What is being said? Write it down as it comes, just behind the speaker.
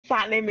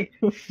殺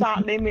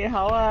你滅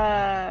口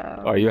啊！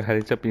我要喺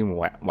你側邊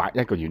畫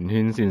一個圓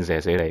圈先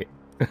射死你。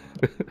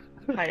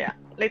係啊，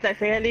你就係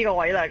死喺呢個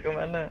位啦，咁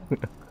樣啊。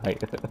係。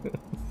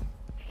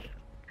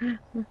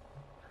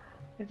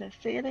你就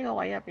死喺呢個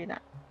位入邊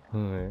啊！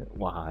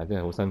哇！真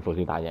係好辛苦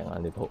先打贏啊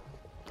呢鋪。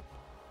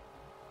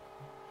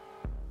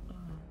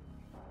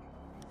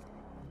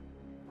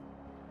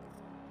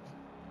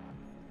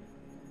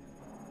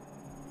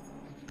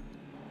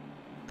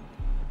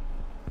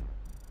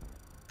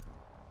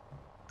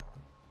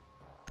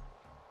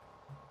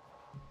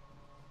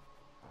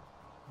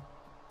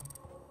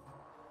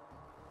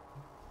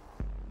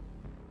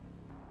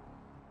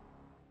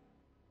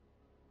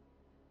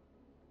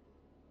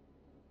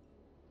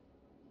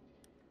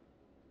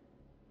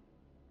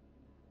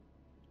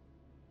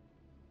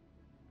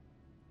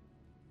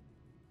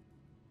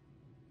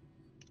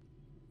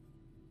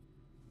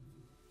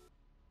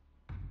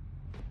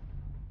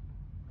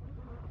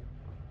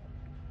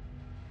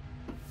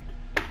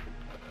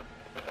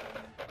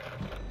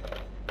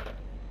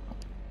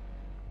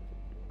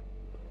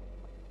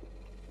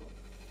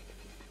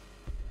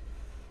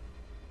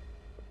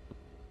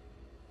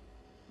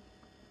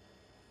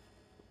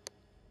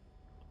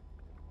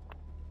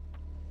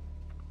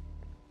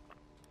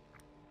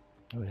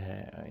好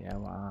靚有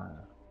玩，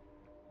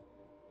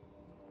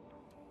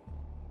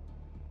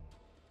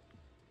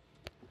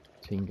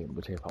千祈唔好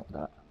車旁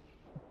得。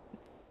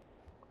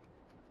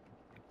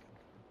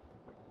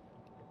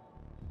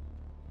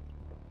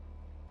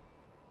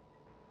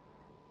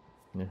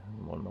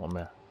攞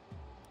咩啊？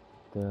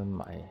得米。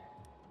呢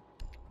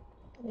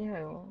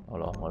係喎。我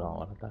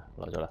攞得，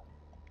攞咗啦。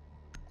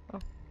哦，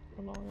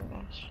我攞咗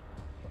啦。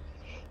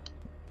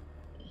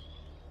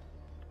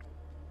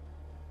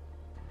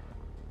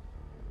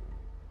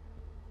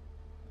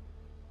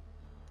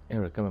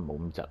Eric 今日冇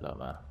咁窒啦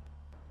嘛？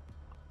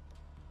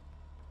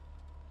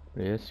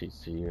你一時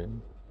試嘅。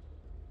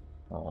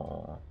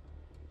哦。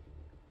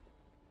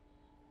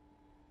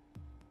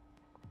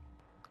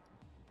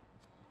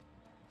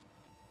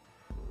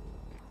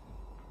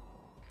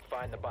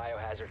Find the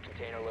biohazard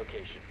container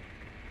location. .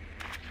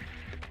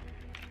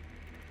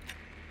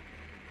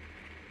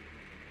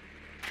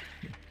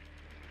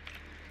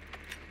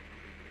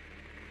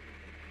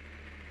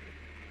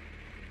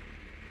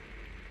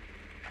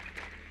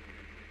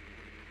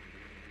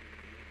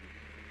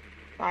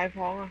大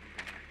房啊！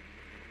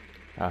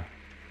啊，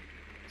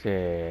即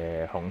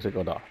係紅色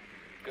嗰度。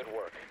Good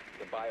work.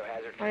 The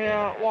biohazard 係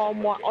啊，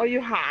我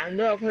要行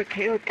咗入去，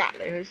企佢隔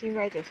離，佢先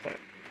register。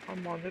我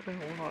望咗佢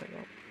好耐咗。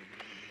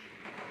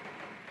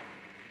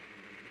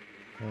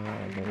唔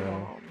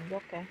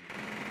喐嘅。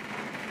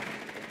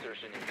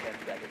Insertion in 10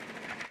 seconds.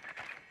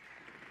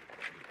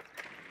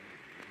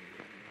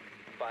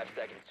 5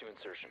 seconds to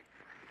insertion.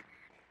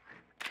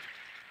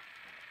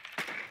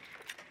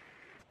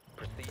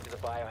 Proceed to the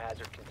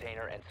biohazard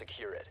container and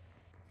secure it.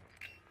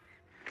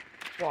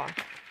 哇！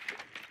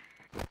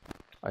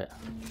哎呀，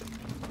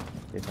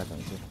你睇陣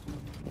先。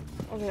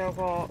我哋有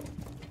個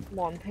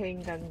望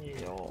聽跟住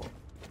我。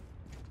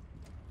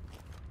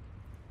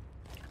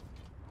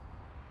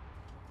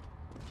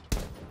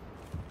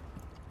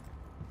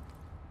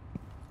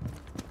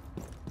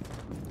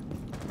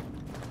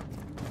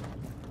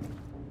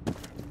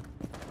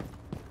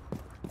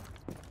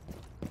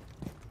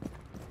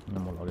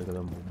我哋覺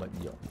得冇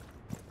乜用。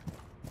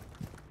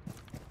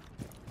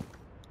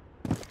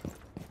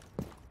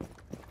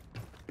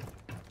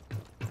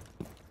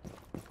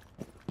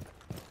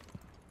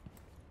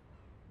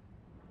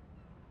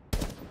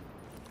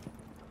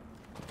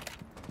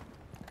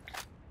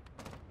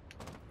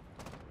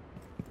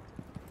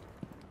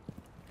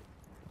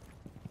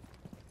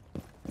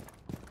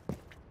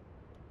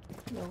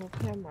有個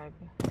cam 埋嘅，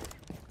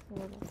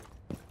嗰度。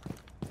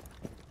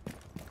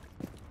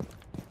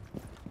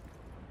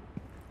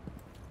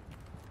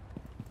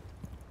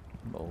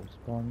冇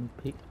spawn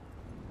pick。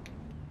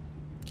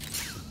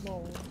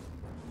冇。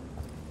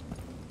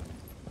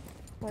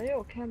喂，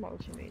呢個 cam 好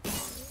似未打。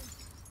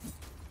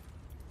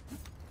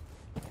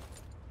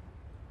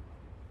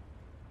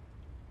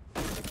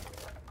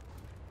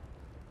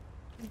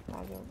打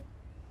咗。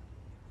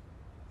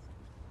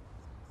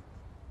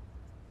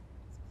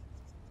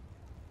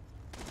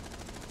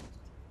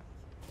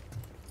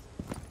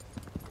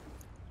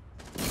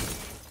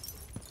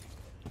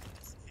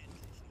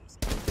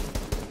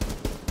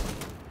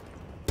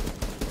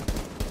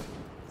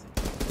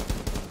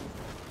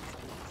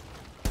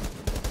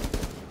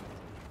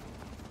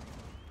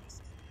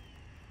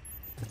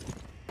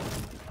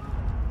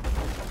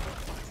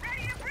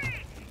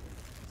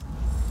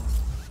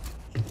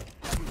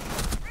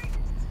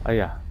哎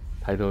呀，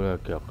睇到佢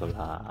腳㗎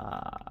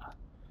啦！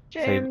隔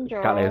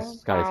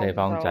離四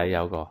方仔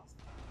有個，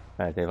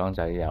隔離四方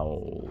仔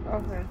有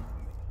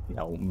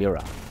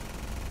mirror。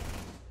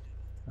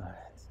唉，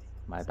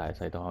買大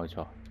細都開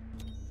錯。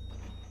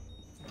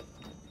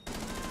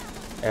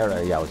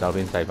Aaron 右手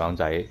邊細方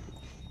仔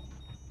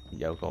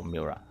有個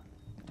mirror。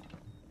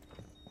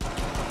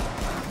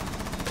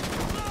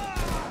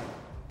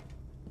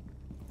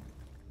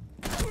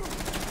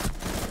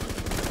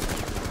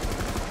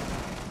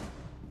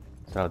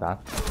手榴彈。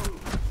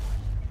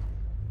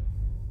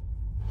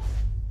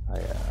係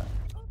啊。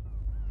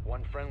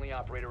One friendly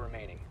operator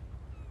remaining.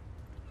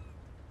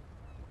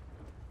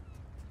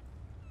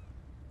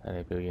 睇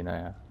你表演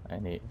啊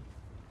 ，Annie。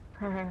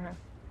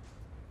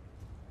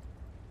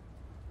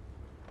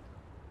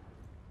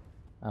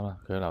啱啦，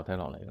佢喺樓梯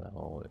落嚟㗎啦，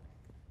我會。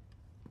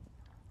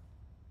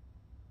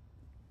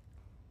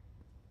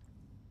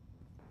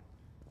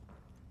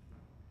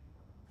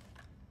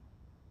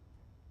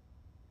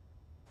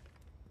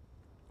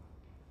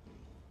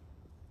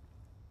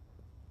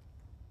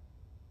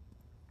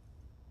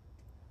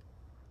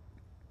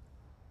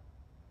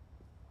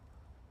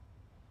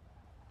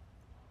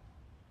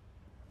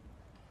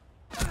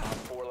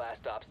4 last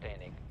stop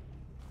standing.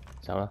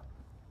 走啦。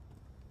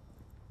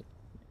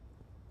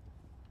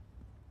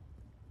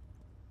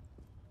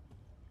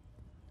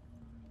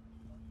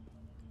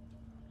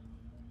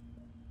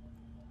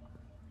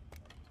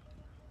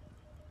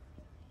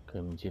佢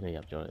唔知你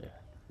入咗嚟啊！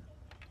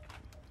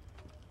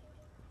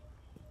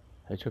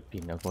喺出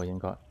邊有個應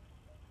該。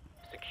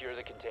Secure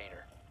the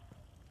container.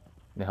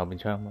 你後面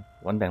槍，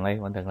穩定你，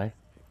穩定你。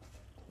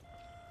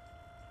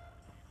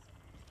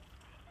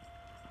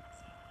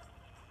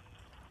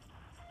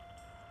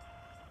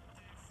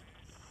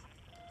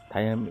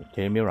睇下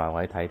企喺 Mirror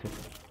位睇啫。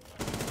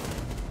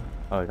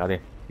哦，搞掂，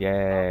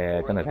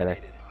耶！真係睇你。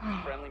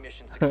Friendly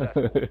mission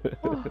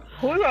successful.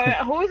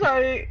 好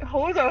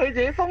在佢自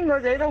己封咗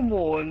自己道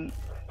門，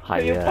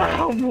佢要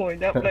爆門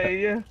入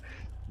嚟啊！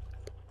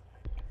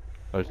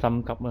佢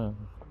心急啊！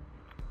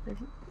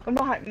咁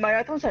啊係，唔係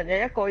啊？通常有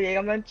一個嘢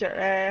咁樣着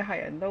咧，係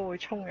人都會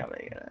衝入嚟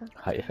㗎啦。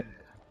係啊。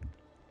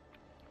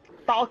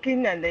但我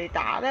見人哋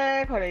打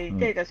咧，佢哋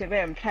即係就算俾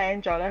人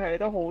plan 咗咧，佢哋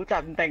都好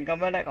鎮定咁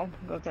樣咧，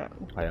嗰隻。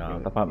係啊，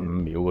得返5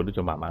秒嘅都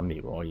仲慢慢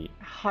瞄可以。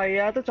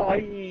係啊，都仲可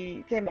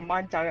以即係慢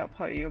慢走入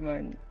去咁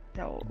樣，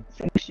就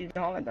勝算可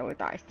能就會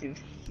大少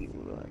少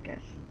咯，I guess。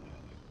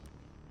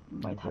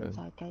唔係騰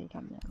晒雞咁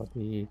樣。嗰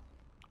啲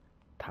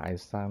泰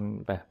山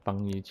唔係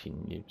崩於前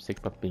業色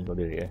不變嗰啲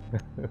嚟嘅。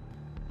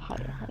係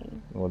啊係。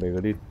我哋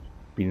嗰啲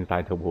變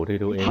晒套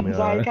potato aim 騰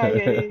晒雞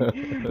嗰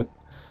啲。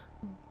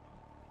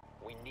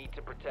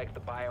To protect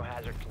the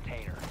biohazard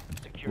container.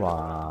 Secure.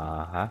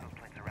 哇嚇！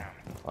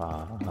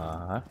哇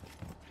嚇！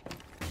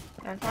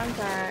入翻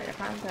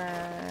隻，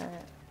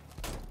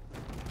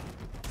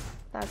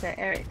多謝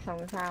Eric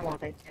送衫我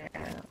哋嘅。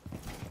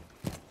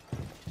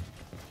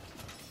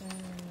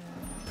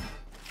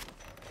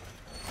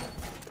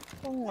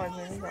封外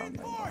面呢個唔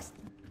係。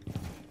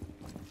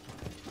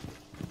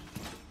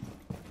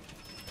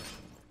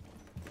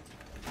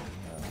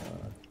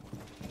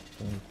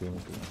邊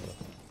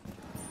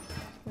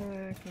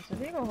其實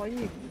呢個可以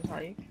唔使。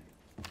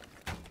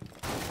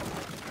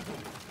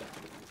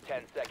10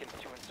 seconds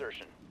to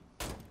insertion.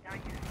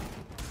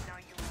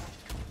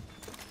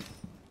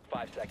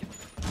 5 seconds.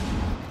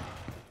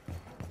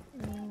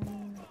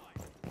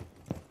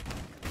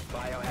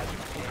 Biohazard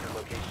container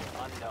location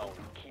unknown.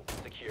 Keep it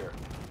secure.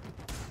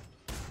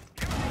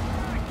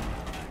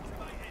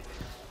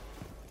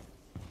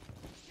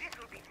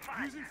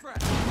 Using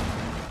frag.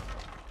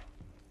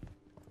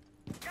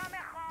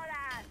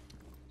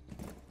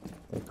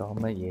 你講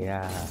乜嘢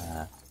啊？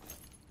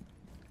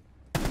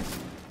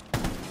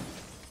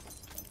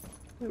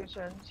佢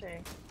想射，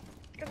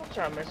根本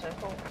上唔係想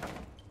封。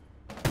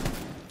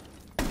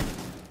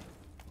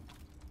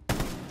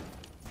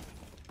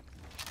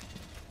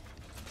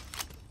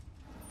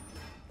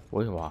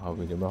喂，話後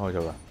邊做咩開咗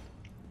㗎？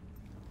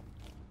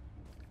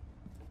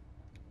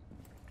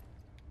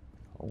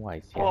好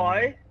危險！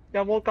喂，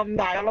有冇咁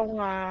大個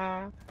窿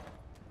啊？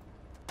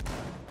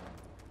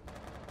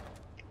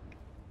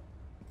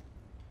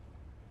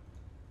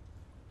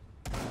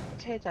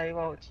車仔喎，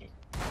好似。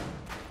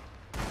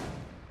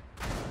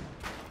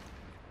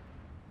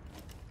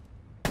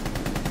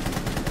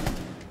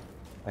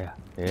哎呀，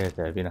你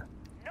喺邊啊？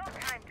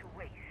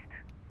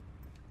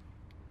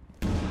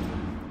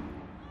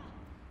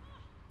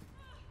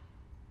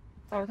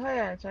樓梯有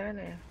人上緊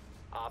嚟啊！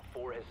 Op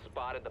 4 has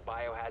spotted the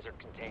biohazard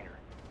container.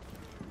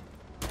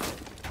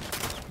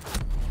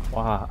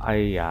 哇！哎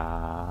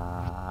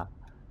呀，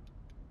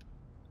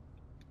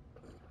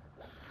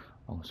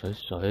黃水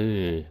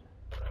水。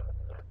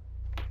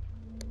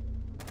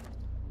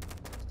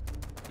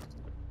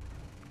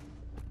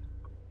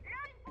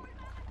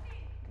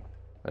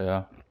係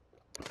啊。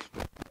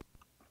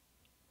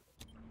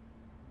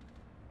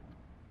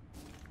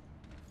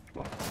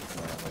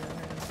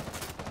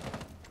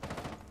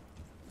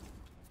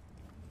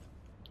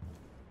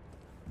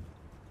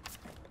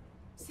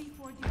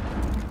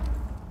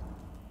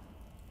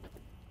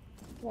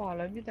哇！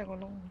兩邊都有個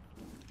窿。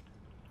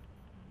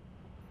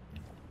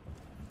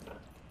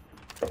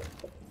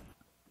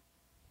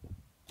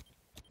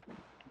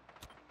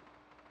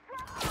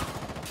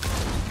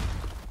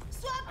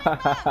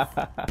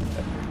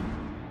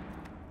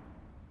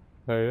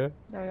係啊。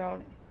又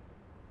有。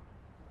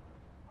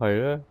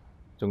係啊，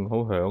仲好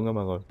響㗎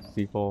嘛個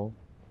C4，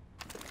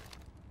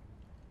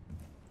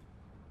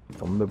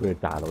咁都俾佢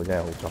炸到，真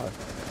係好彩。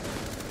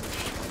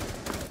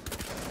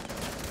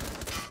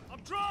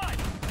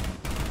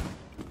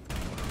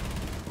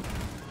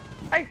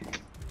哎，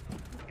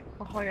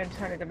我開緊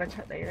槍，你做咩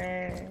出嚟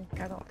咧？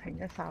搞到我停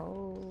一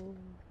手，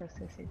有少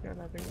少咗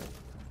啦，俾你。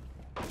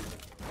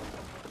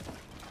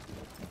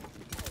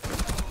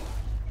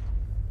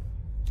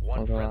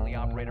One friendly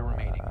operator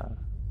remaining.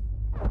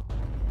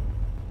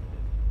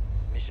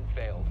 Mission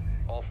failed.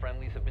 All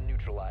friendlies have been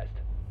neutralized.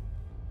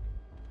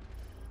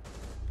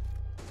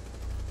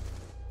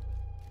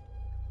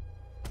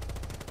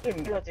 知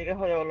唔知我自己開咗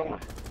個窿啊？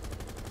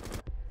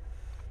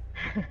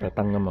特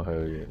登㗎嘛佢。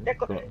一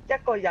個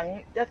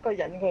人佢入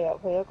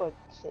去，一個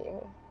射去。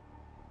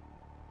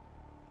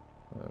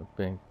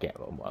俾人夾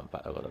喎，冇辦法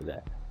啊嗰度真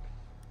係。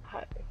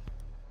係。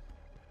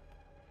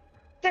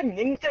即係唔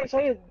應，即係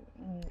所以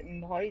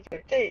唔可以做，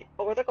即係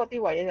我覺得嗰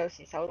啲位有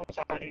時手動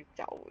上你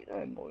要走，都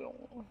係冇用。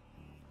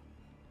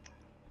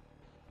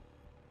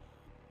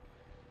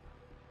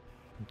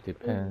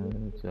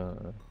Depends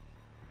啊。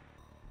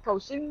頭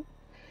先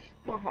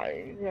都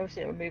係有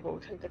時尾部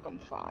推得咁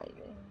快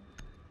嘅。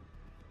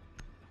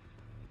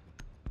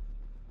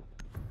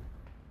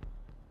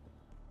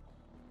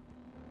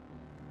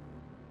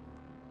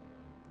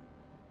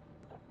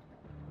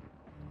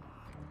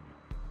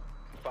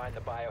Find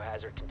the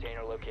biohazard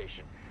container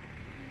location.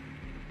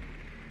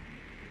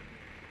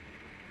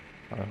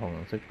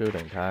 紅色標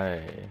定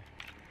睇。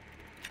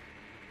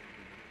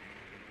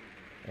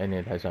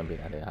你睇上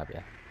邊啊？定下邊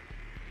啊？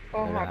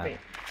哦，下邊。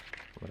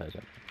我睇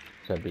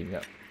上邊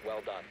嘅。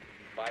Well done.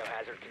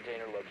 Biohazard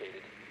container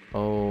located. 哦。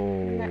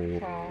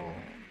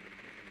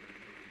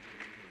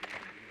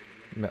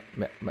咩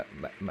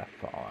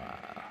房啊？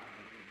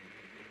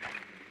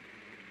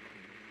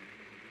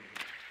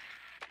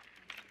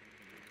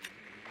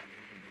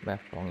咩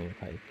房要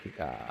睇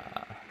撇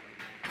啊？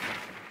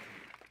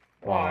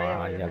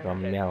哇！有個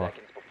喵啊！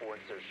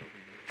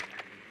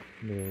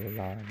喵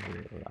啦！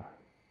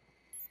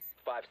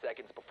 5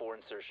 seconds before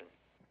insertion.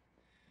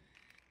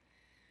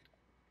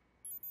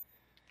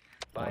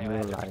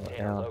 Biohazard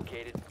container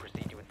located.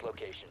 Proceed to its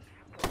location.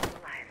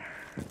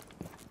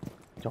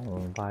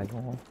 仲快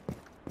咗。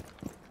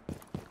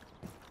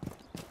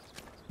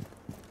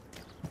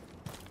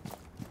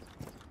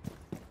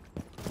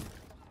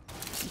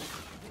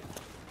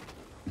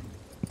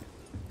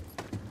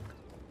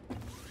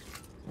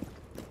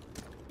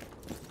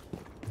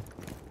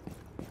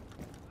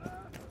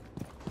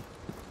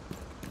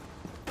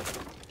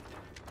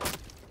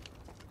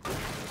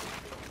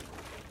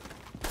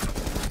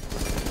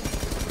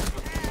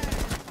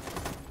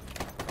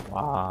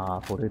哇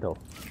！potato，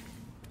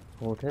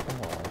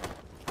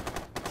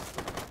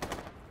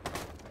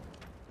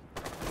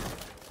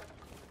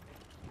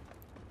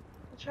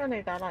槍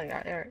你打爛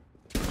㗎 ，Eric。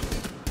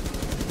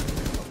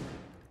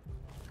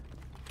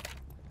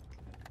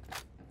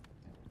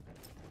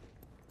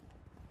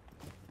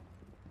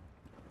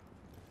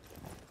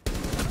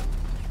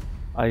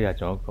哎呀，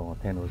仲有一個我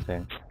聽到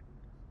聲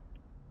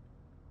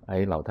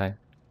喺樓梯。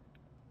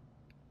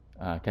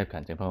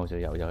Captain 整翻好似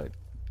有去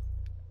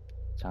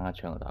撐一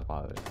槍就打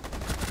過去。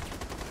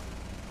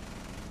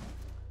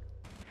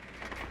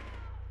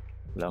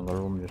兩個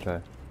room 咗出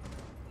去。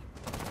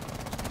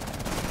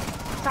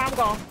3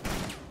個，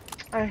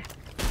唉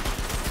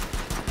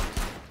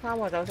，3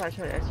個走晒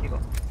出嚟一次過。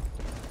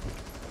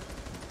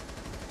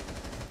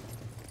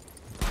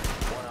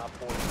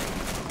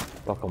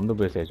哇！咁都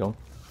俾佢射中，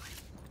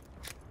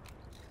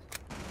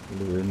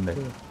亂嚟。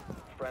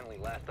Friendly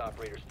last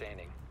operator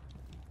standing.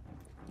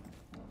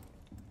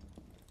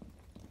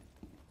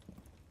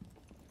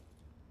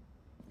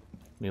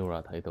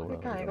 Mira 睇到啦。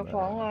隔離個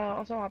房啊！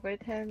我想話俾你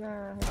聽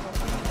啊，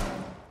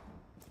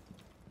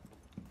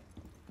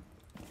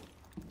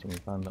剩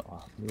翻到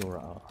啊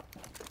Mira。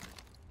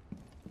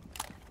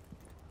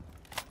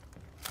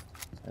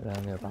係啦，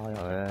你又打入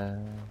去啦。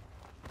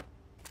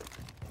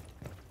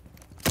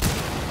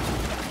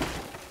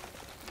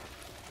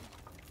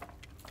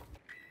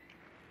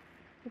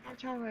你打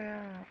叉佢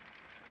啊！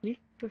咦？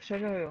佢上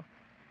咗去喎。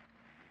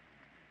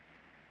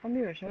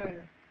Mira 上去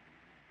啦。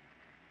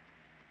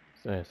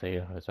真係死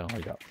啦！佢上去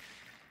就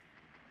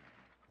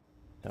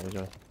走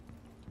咗，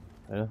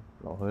係咯，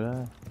落去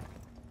啦。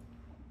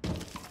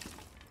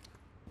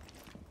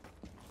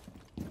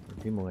唔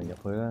知冇人入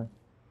去啦。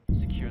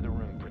Secure the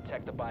room.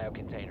 Protect the bio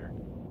container.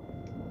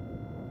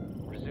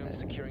 Resume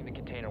securing the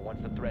container once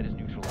the threat is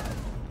neutralized.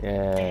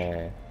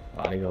 耶！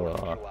哇！呢個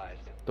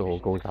都好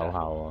高手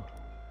效喎。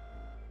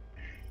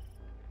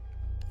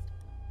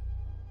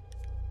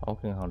我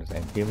見我哋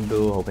成 team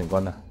都好平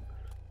均啊。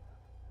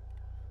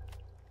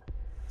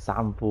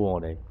3呼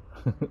我哋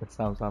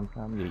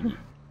3-3-3-2-2。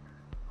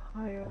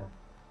係啊。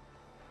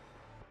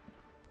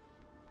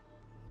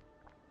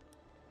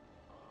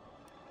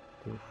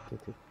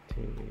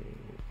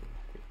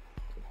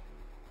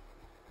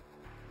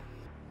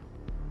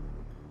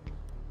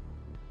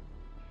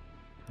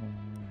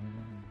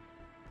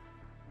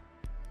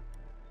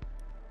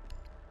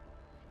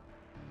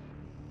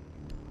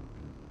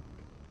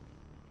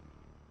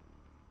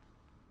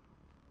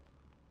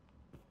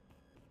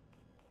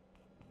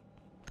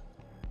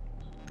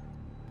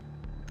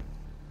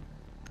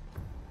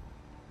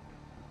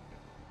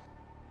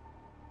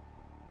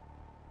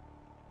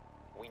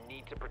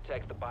need to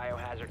protect the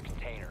biohazard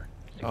container.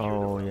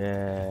 Oh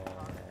yeah.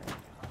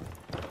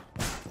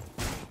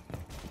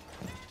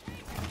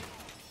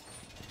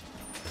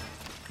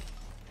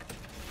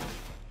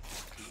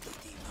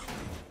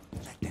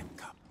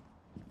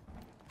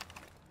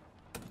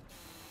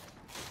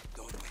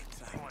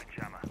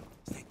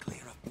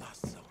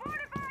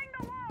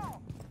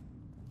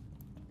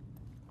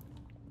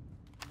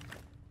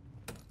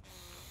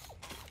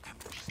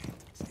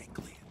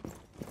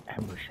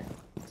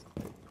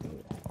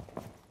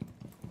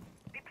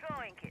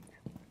 Deploying it.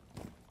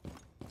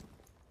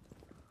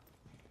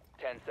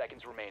 10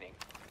 seconds remaining.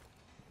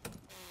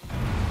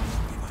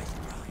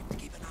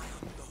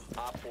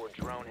 Op 4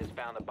 drone has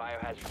found the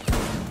biohazard.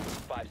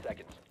 5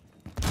 seconds.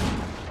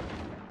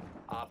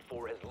 Op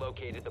 4 has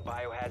located the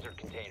biohazard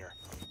container.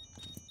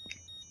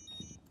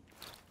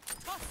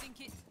 Tossing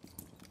it.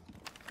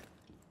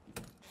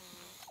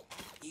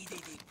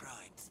 EDD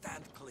Prime,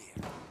 stand clear.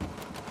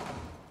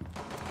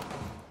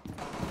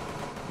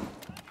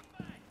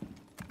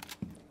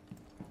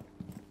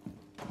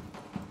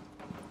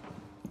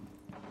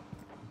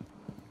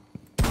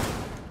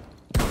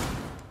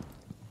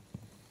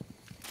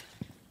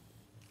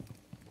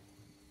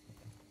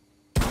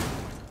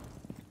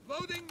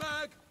 Loading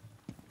mag!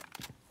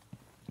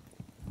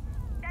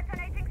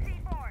 Detonating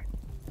C4.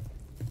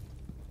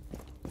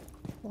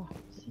 哇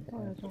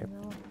！C4又中咗。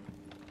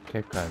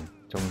劇群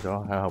中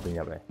咗喺後邊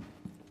入嚟。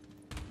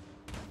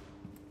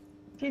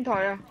天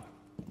台啊！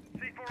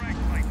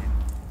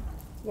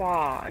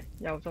哇！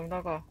又中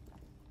多個。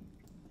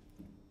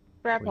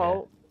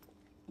Grapple。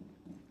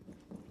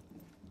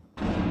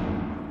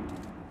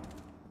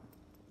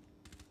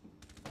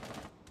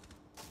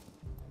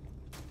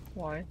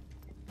喂。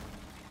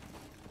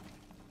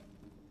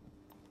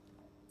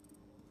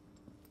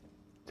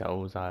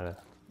走晒啦！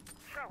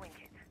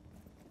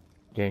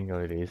驚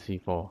咗你哋啲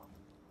C4。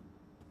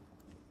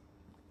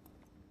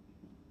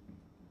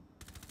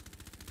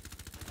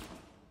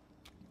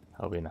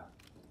後邊啊！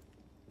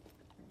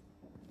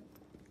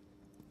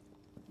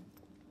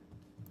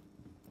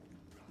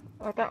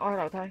我得，我喺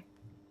樓梯。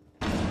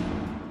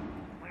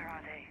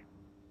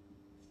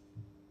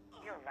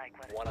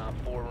One op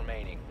 4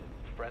 remaining.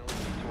 Friendly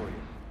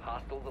victorious.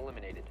 Hostiles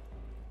eliminated.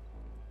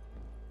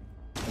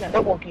 人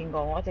都冇見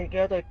過，我淨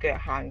見到對腳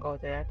行過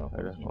啫喺度。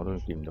係咯，我都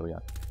見唔到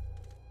人。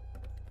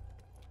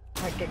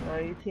係勁啊！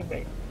呢啲天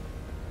味。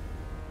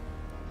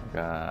而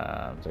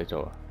家唔使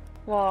做啊！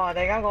哇！突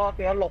然間嗰個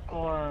變咗6個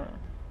啊！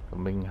個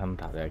Main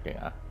Hunter 真係勁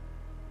啊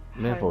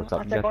！Level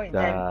 11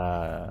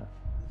咋？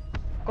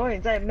果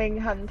然真係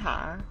Main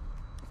Hunter。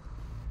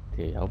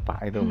條友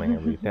擺到明係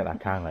reset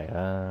account 嚟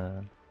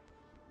啦。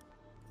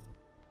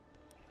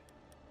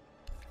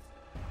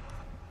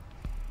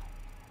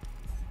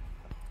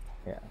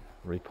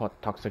Report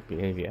toxic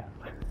behaviour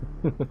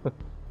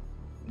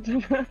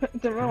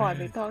做咩話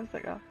你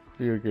toxic 啊？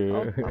呢個叫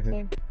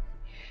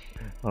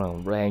可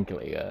能 rank 嚟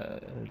㗎，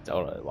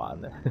走嚟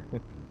玩啊！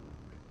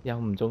又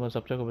唔中個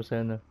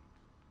17%啊！